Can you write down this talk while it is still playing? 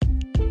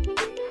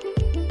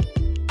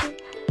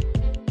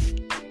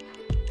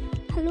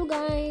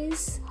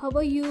how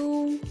are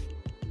you?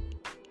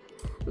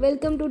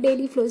 Welcome to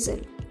Daily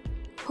Flozen.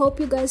 Hope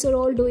you guys are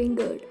all doing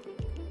good,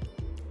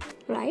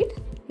 right?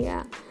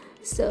 Yeah.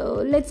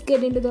 So let's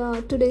get into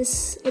the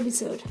today's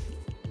episode.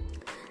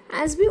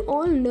 As we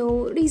all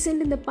know,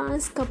 recent in the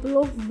past couple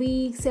of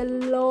weeks, a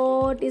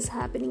lot is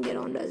happening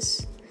around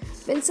us.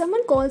 When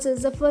someone calls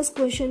us, the first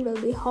question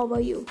will be, "How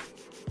are you?"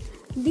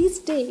 These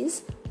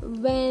days,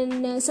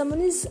 when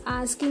someone is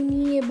asking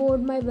me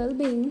about my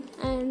well-being,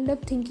 I end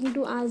up thinking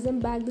to ask them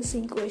back the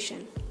same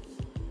question.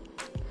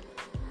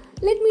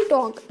 Let me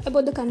talk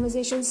about the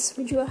conversations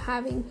which you are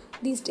having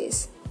these days.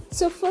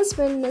 So first,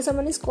 when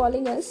someone is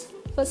calling us,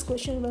 first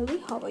question will be,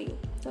 "How are you?"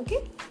 Okay,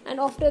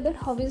 and after that,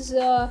 how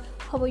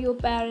are your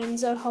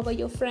parents or how are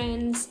your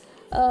friends?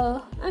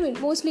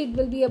 Mostly it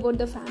will be about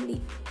the family.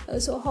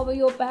 So how are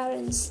your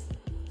parents?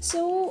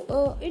 So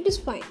it is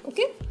fine.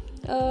 Okay.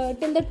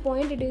 Till that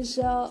point it is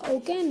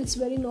okay and it's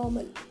very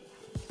normal,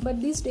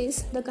 but these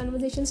days the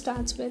conversation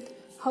starts with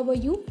how are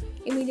you.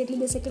 Immediately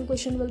the second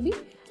question will be,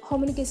 how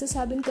many cases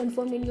have been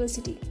confirmed in your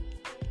city?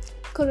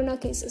 Corona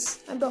cases,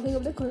 I'm talking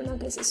of the corona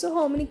cases. So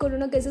how many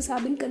corona cases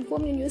have been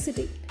confirmed in your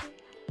city?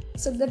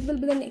 So that will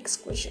be the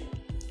next question.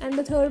 And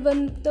the third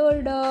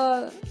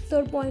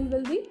point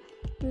will be,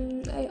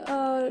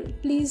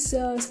 please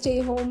stay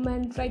home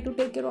and try to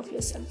take care of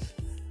yourself.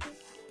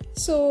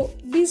 So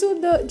these are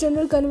the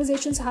general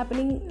conversations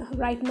happening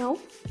right now.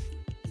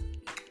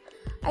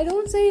 I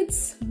don't say it's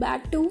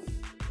bad too.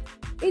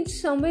 It's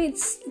some way it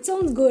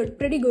sounds good,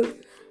 pretty good,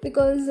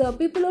 because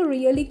people are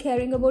really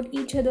caring about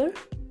each other,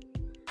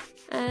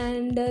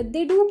 and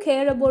they do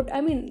care about.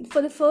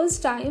 For the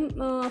first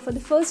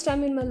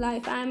time in my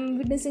life, I'm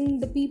witnessing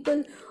the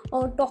people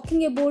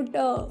talking about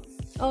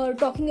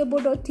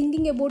or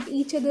thinking about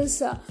each other's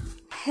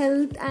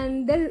health,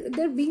 and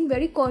they're being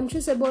very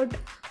conscious about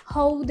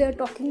how they're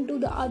talking to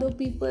the other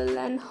people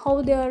and how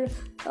they are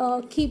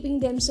keeping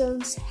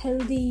themselves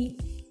healthy.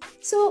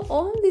 So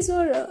all these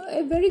are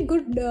a very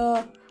good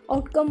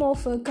outcome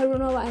of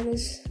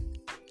coronavirus.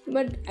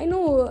 But I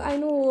know.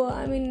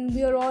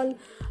 We are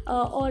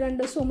all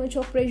under so much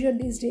of pressure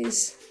these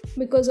days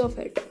because of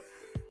it.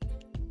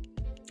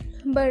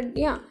 But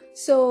yeah,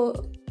 so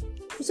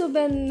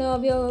when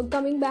we are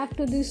coming back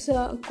to this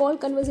call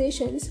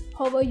conversations,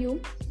 how are you?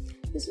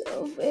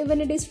 So when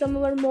it is from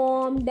our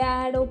mom,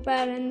 dad or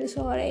parents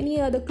or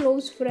any other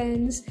close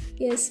friends,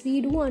 yes,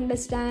 we do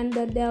understand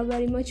that they are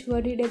very much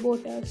worried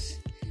about us.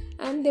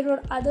 And there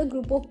are other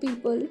group of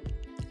people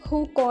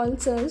who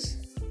calls us,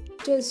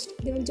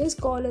 they will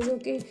just call us,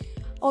 okay,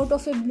 out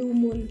of a blue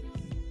moon.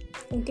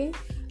 Okay,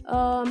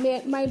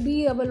 might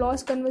be our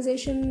last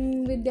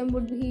conversation with them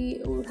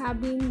would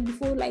have been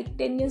before like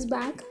 10 years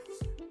back,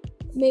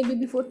 maybe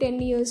before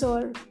 10 years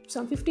or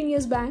some 15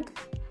 years back.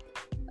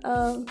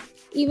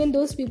 Even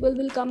those people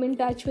will come in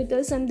touch with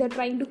us and they're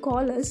trying to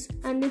call us,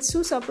 and it's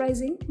so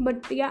surprising,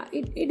 but yeah,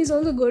 it is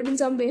also good in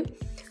some way.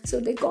 So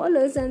they call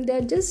us and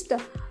they're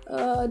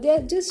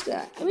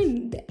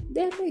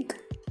like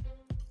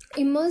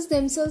immerse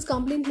themselves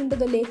completely into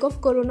the lake of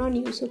corona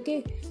news.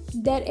 Okay,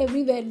 they're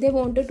everywhere. They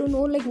wanted to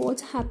know like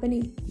what's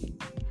happening.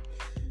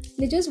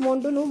 They just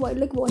want to know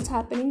what's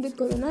happening with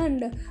corona,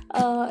 and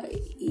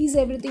is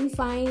everything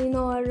fine,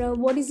 or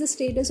what is the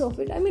status of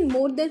it.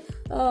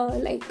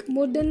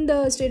 More than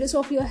the status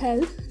of your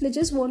health, they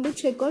just want to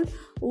check out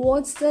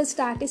what's the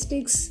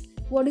statistics,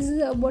 what is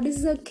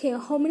the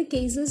how many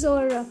cases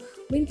are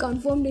been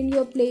confirmed in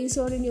your place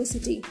or in your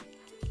city.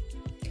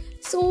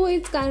 So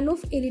it's kind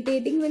of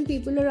irritating when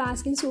people are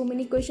asking so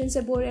many questions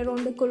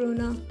around the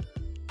corona.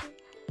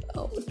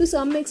 To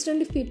some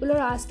extent, if people are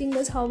asking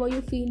us how are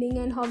you feeling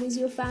and how is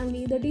your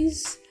family, that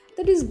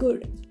is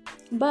good.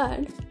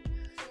 But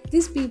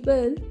these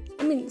people,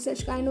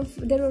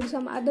 there are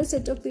some other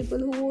set of people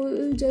who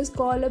will just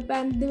call up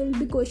and they will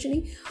be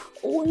questioning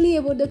only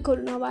about the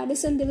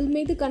coronavirus, and they will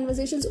make the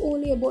conversations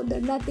only about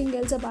that, nothing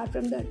else apart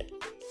from that.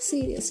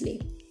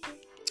 Seriously,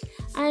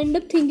 I end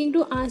up thinking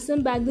to ask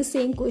them back the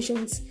same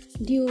questions.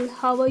 Dude,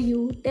 how are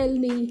you? Tell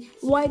me,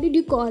 why did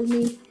you call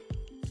me?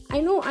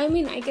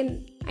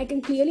 I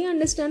can clearly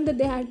understand that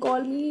they had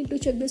called me to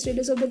check the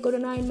status of the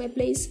corona in my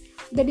place.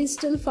 That is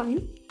still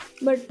fine.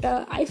 But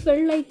I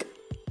felt like,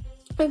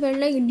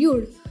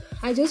 dude,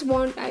 I just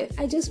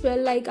felt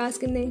like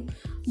asking them,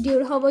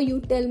 dude, how are you?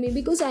 Tell me,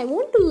 because I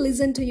want to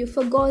listen to you.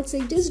 For God's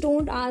sake, just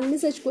don't ask me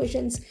such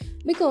questions,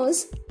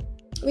 because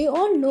we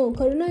all know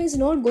corona is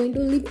not going to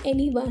leave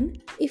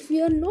anyone if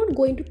we are not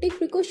going to take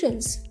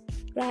precautions,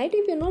 right?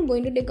 If you're not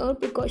going to take out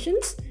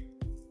precautions,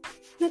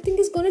 nothing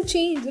is going to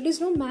change. There is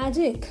no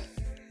magic.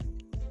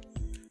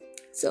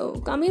 So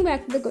coming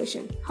back to the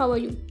question, how are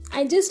you?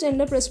 I just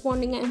end up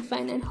responding, I'm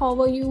fine, and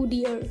how are you,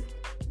 dear?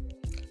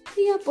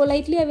 Yeah,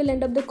 politely I will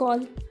end up the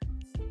call,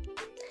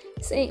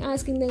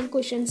 asking them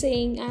questions,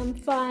 saying I'm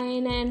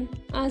fine, and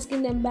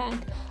asking them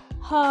back,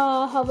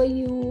 how are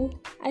you?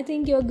 I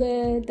think you're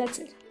good. That's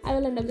it. I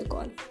will end up the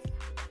call.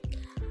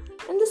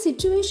 And the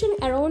situation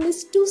around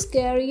is too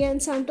scary,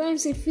 and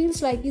sometimes it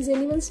feels like, is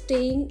anyone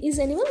staying? Is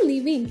anyone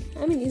leaving?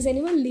 Is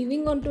anyone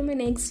leaving onto my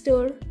next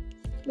door?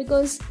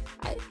 because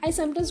I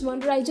sometimes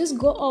wonder. I just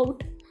go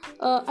out,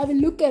 I will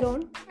look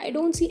around, I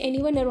don't see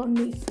anyone around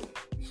me.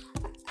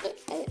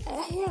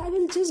 I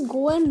will just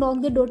go and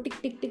knock the door,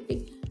 tick tick tick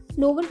tick,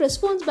 no one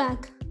responds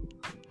back.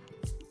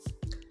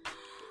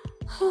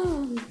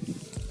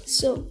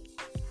 So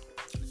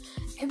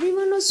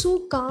everyone was so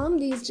calm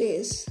these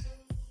days.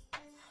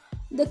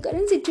 The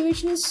current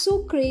situation is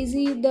so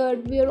crazy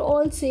that we are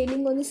all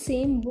sailing on the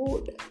same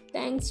boat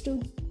thanks to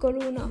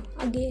Corona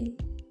again.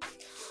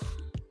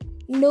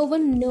 No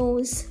one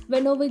knows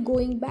when are we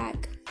going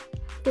back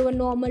to our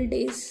normal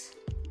days.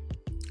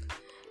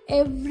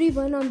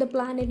 Everyone on the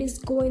planet is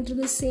going through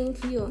the same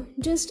fear,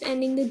 just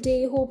ending the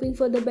day hoping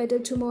for the better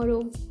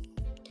tomorrow.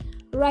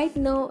 Right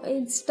now,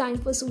 it's time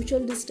for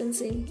social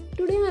distancing.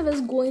 Today, I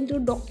was going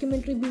through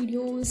documentary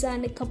videos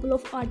and a couple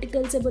of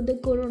articles about the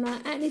corona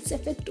and its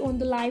effect on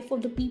the life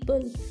of the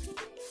people.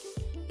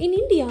 In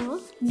India,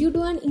 due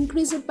to an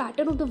increased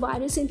pattern of the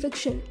virus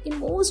infection, in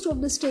most of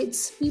the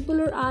states,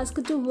 people are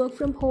asked to work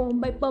from home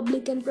by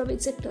public and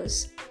private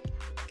sectors.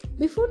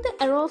 Before the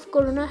era of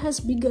corona has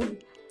begun,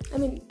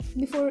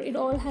 before it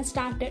all has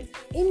started,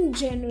 in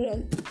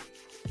general,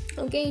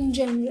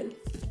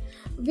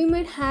 we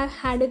might have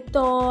had a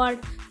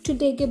thought to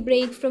take a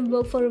break from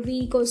work for a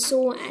week or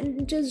so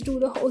and just do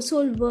the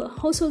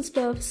household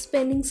stuff,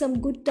 spending some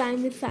good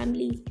time with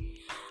family.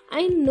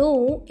 I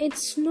know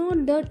it's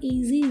not that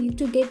easy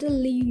to get a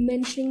leave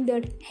mentioning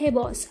that, hey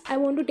boss, I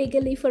want to take a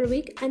leave for a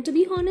week, and to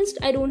be honest,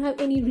 I don't have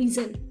any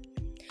reason.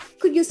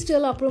 Could you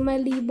still approve my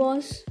leave,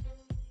 boss?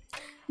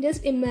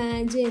 Just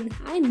imagine.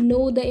 I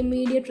know the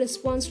immediate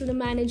response to the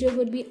manager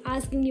would be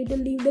asking you to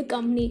leave the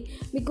company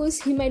because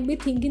he might be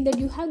thinking that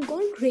you have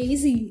gone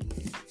crazy.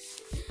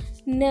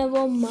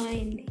 Never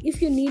mind.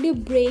 If you need a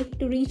break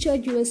to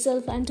recharge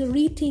yourself and to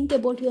rethink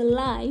about your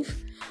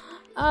life,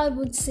 I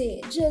would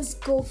say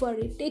just go for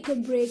it. Take a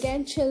break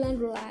and chill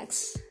and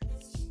relax.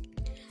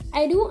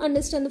 I do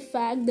understand the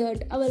fact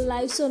that our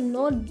lives are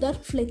not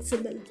that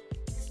flexible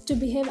to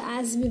behave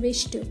as we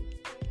wish to.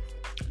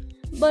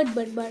 But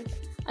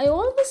I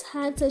always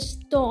had such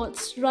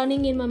thoughts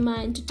running in my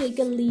mind to take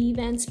a leave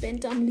and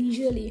spend time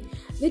leisurely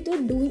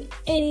without doing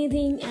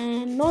anything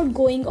and not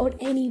going out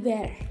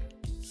anywhere.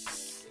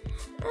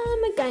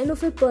 I'm a kind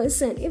of a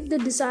person, if the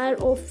desire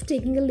of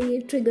taking a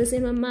leave triggers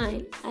in my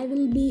mind, I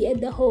will be at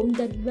the home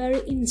that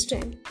very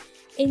instant,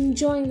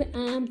 enjoying the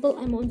ample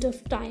amount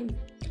of time,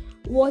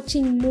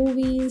 watching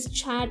movies,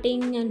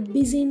 chatting and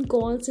busy in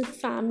calls with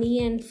family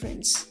and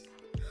friends.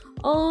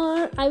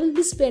 Or I will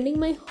be spending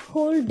my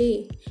whole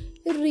day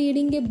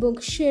reading a book,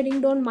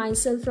 shutting down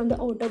myself from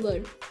the outer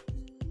world.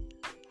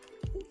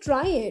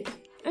 Try it.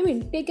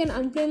 Take an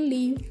unplanned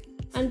leave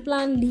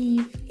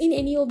in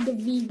any of the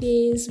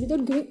weekdays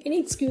without giving any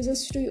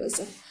excuses to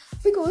yourself.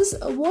 Because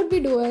what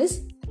we do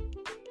is,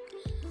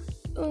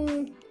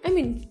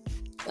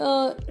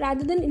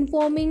 rather than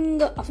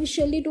informing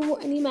officially to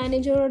any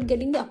manager or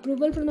getting the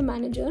approval from the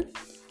manager,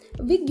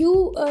 we give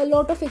a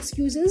lot of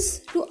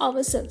excuses to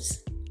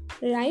ourselves.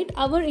 Right,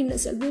 our inner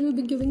self, we will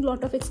be giving a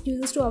lot of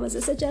excuses to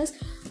ourselves, such as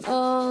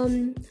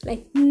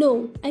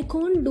no, I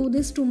can't do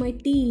this to my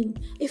team.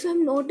 If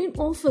I'm not in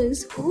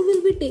office, who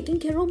will be taking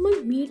care of my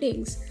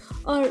meetings?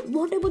 Or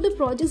what about the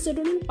projects that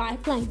are in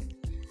pipeline?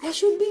 I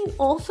should be in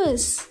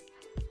office.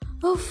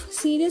 Oh,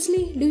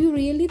 seriously, do you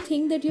really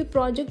think that your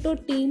project or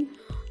team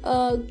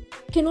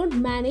cannot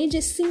manage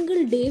a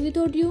single day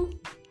without you?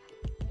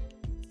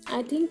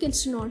 I think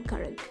it's not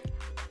correct.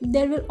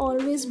 There will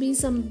always be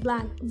some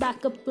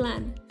backup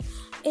plan.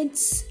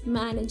 It's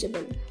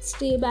manageable.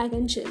 Stay back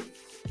and chill.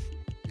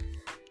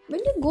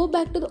 When you go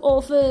back to the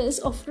office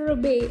after a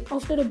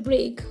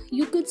break,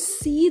 you could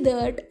see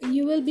that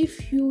you will be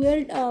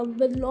fueled up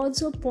with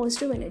lots of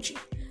positive energy.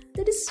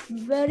 That is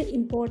very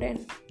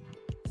important.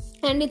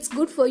 And it's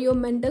good for your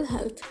mental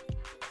health.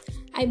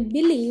 I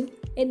believe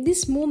at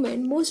this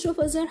moment, most of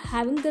us are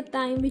having the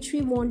time which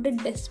we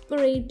wanted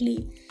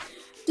desperately,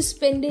 to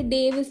spend a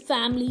day with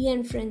family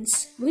and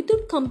friends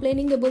without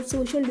complaining about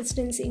social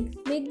distancing.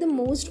 Make the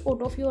most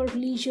out of your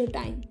leisure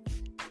time.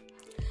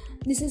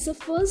 This is the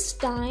first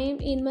time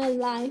in my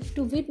life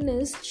to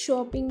witness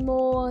shopping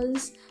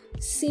malls,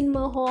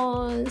 cinema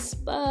halls,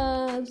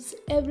 pubs,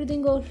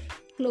 everything are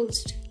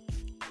closed.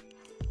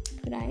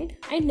 Right?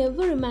 I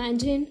never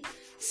imagined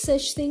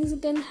such things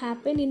can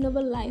happen in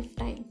our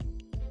lifetime.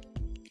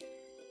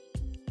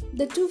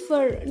 The two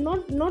for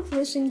not for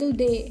a single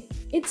day.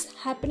 It's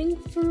happening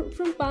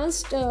from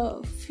past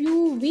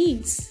few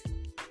weeks.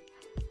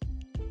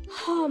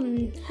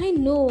 I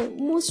know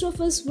most of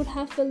us would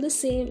have felt the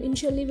same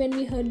initially when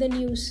we heard the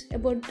news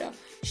about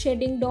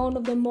shutting down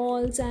of the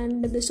malls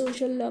and the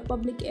social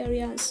public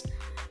areas,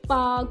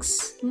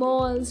 parks,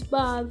 malls,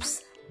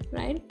 pubs,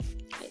 right?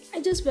 I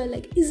just felt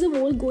like, is the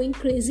world going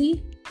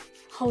crazy?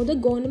 How the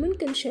government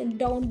can shut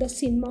down the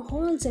cinema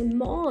halls and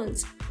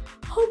malls?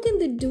 How can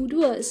they do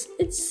to us?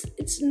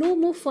 It's no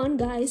more fun,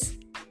 guys.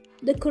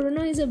 The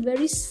corona is a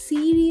very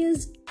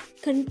serious,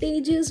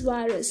 contagious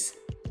virus.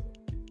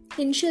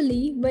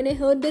 Initially, when I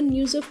heard the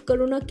news of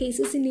corona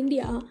cases in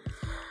India,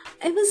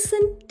 I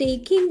wasn't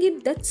taking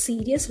it that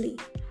seriously.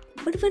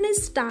 But when I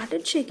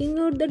started checking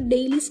out the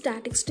daily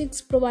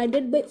statistics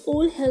provided by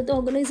World Health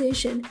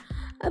Organization,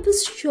 I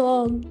was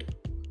shocked.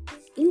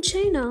 In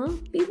China,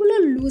 people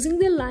are losing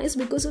their lives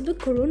because of the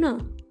corona.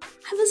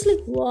 I was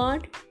like,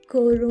 what?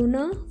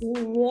 Corona?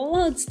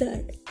 What's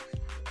that?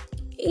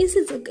 Is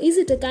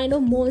it a kind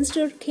of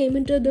monster came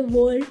into the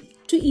world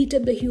to eat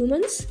up the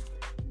humans?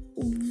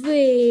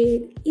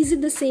 Wait, is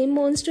it the same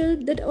monster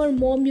that our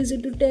mom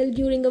used to tell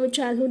during our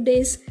childhood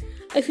days?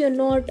 If you're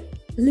not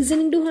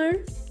listening to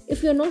her,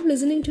 if you're not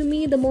listening to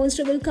me, the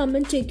monster will come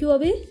and take you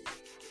away?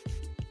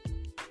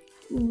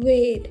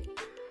 Wait,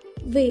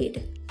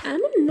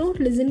 am I not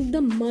listening to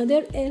the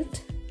Mother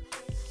Earth?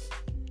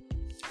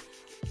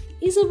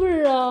 Is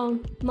our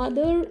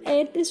Mother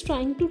Earth is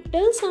trying to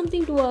tell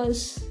something to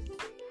us?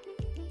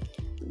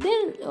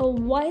 Then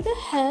why the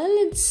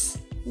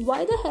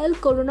hell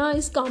corona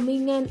is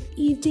coming and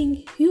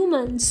eating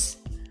humans?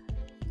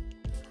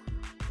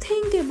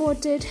 Think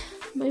about it,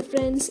 my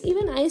friends.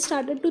 Even I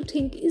started to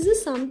think, is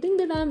this something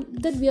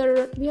that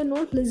we are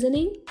not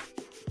listening?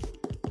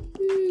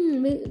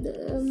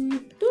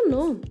 Don't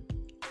know.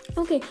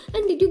 Okay,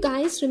 and did you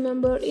guys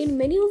remember in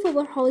many of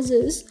our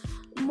houses,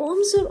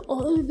 moms are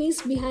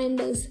always behind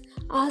us,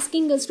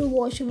 asking us to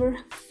wash our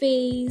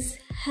face,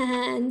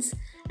 hands,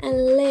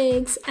 and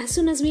legs as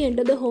soon as we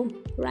enter the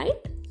home, right?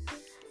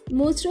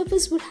 Most of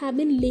us would have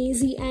been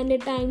lazy, and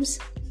at times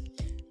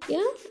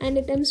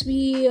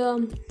we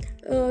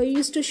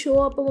used to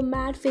show up our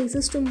mad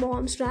faces to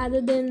moms rather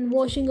than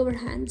washing our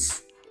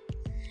hands.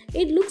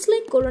 It looks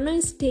like corona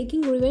is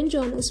taking revenge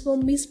on us for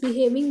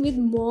misbehaving with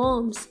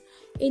moms.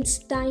 It's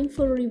time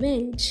for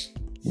revenge.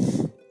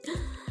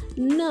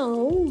 Now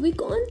we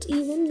can't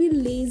even be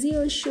lazy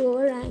or show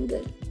our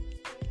anger,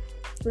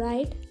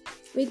 right?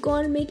 We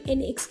can't make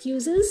any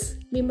excuses.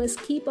 We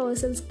must keep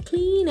ourselves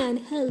clean and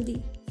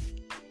healthy.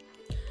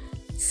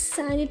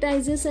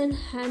 Sanitizers and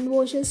hand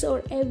washes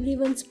are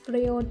everyone's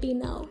priority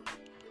now.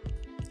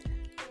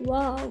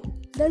 Wow,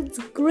 that's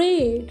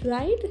great,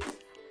 right?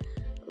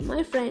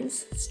 My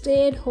friends,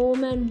 stay at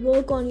home and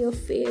work on your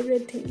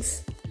favorite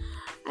things.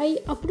 I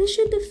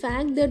appreciate the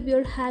fact that we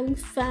are having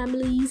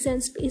families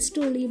and space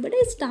to live, but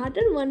I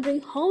started wondering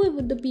how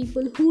about the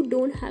people who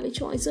don't have a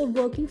choice of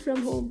working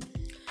from home.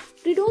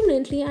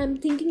 Predominantly, I am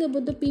thinking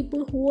about the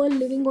people who are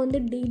living on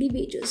their daily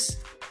wages.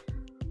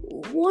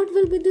 What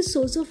will be the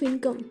source of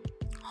income?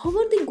 How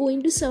are they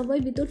going to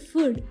survive without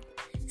food?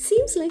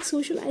 Seems like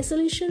social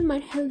isolation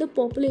might help the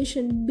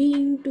population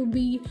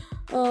it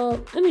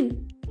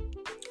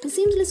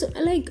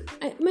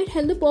might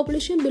help the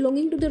population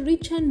belonging to the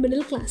rich and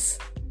middle class,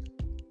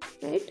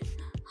 right?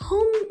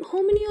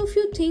 How many of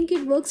you think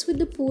it works with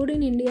the poor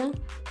in India?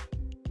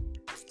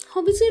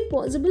 How is it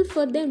possible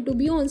for them to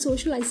be on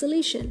social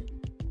isolation?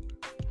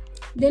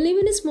 They live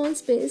in a small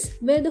space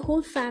where the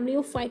whole family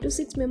of 5 to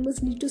 6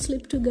 members need to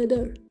sleep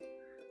together.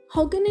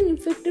 How can an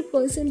infected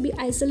person be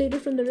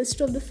isolated from the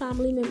rest of the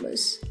family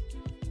members?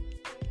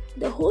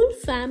 The whole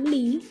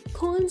family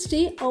can't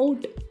stay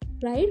out,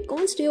 right?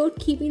 Can't stay out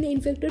keeping the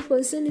infected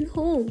person in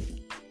home.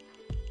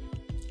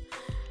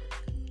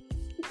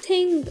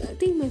 Think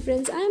my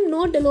friends, I am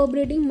not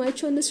elaborating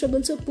much on the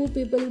struggles of poor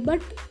people,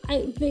 but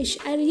I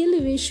really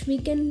wish we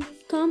can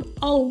come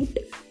out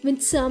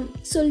with some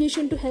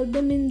solution to help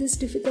them in this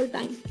difficult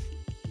time.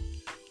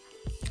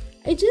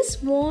 I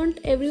just want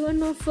every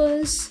one of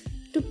us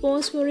to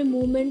pause for a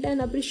moment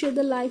and appreciate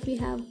the life we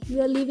are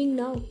living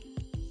now.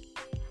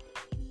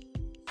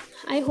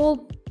 I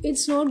hope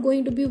it's not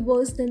going to be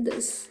worse than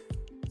this.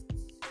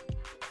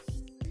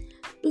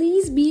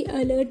 Please be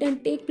alert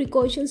and take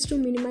precautions to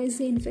minimize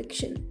the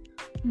infection.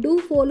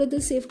 Do follow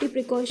the safety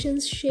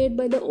precautions shared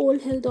by the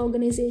World Health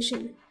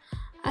Organization.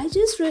 I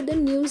just read the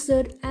news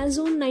that as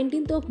on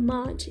 19th of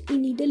March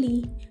in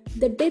Italy,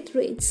 the deaths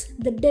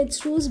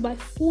rose by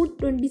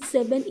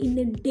 427 in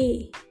a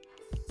day.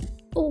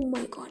 Oh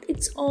my god,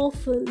 it's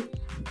awful.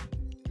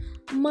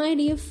 My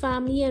dear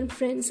family and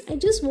friends, I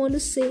just want to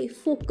say,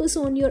 focus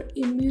on your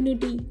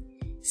immunity.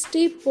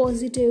 Stay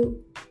positive.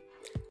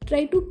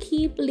 Try to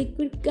keep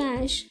liquid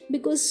cash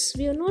because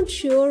we are not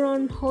sure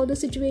on how the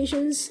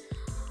situations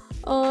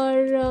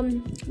are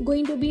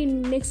going to be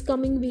in next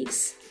coming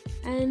weeks.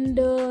 And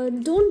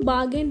don't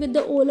bargain with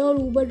the Ola or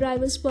Uber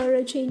drivers for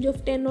a change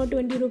of 10 or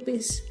 20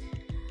 rupees.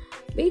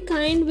 Be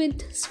kind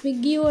with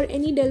Swiggy or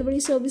any delivery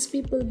service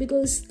people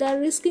because they are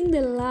risking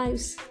their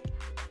lives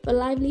for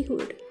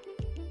livelihood.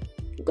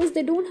 Because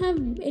they don't have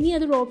any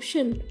other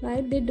option,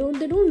 right? They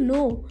don't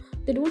know.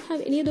 They don't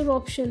have any other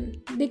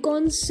option. They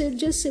can't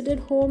just sit at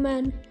home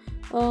and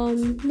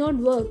not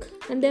work,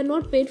 and they're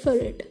not paid for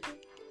it.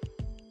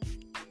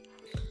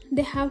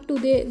 They have to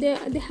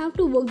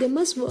work. They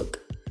must work.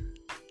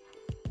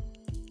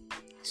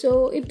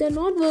 So if they're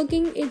not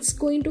working, it's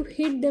going to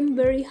hit them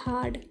very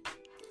hard.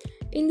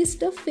 In this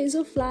tough phase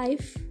of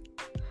life,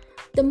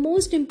 the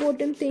most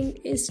important thing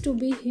is to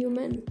be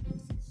human.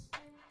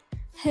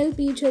 Help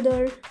each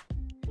other.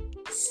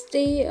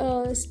 Stay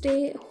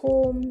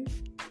home.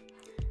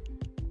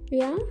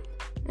 Yeah,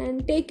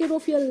 and take care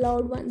of your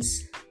loved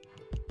ones.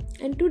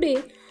 And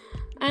today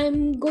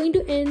I'm going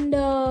to end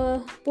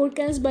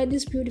podcast by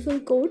this beautiful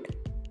quote.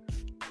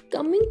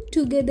 Coming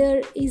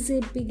together is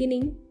a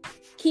beginning,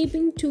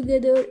 keeping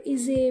together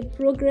is a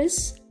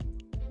progress,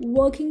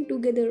 working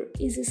together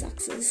is a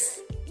success.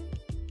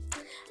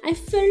 I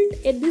felt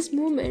at this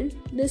moment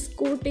this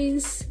quote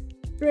is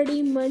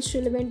pretty much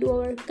relevant to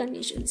our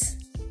conditions.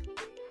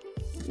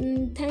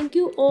 Thank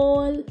you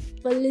all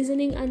for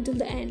listening until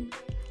the end.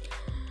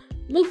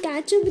 We'll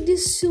catch up with you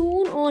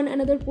soon on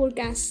another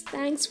podcast.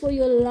 Thanks for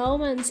your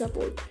love and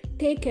support.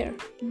 Take care.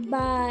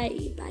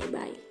 Bye.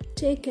 Bye.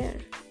 Take care.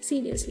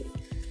 Seriously.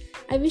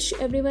 I wish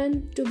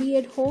everyone to be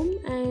at home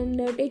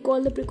and take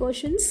all the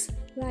precautions,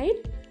 right?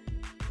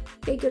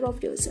 Take care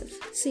of yourself.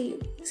 See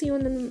you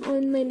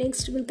on my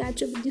next. We'll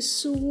catch up with you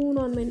soon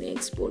on my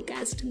next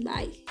podcast.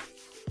 Bye.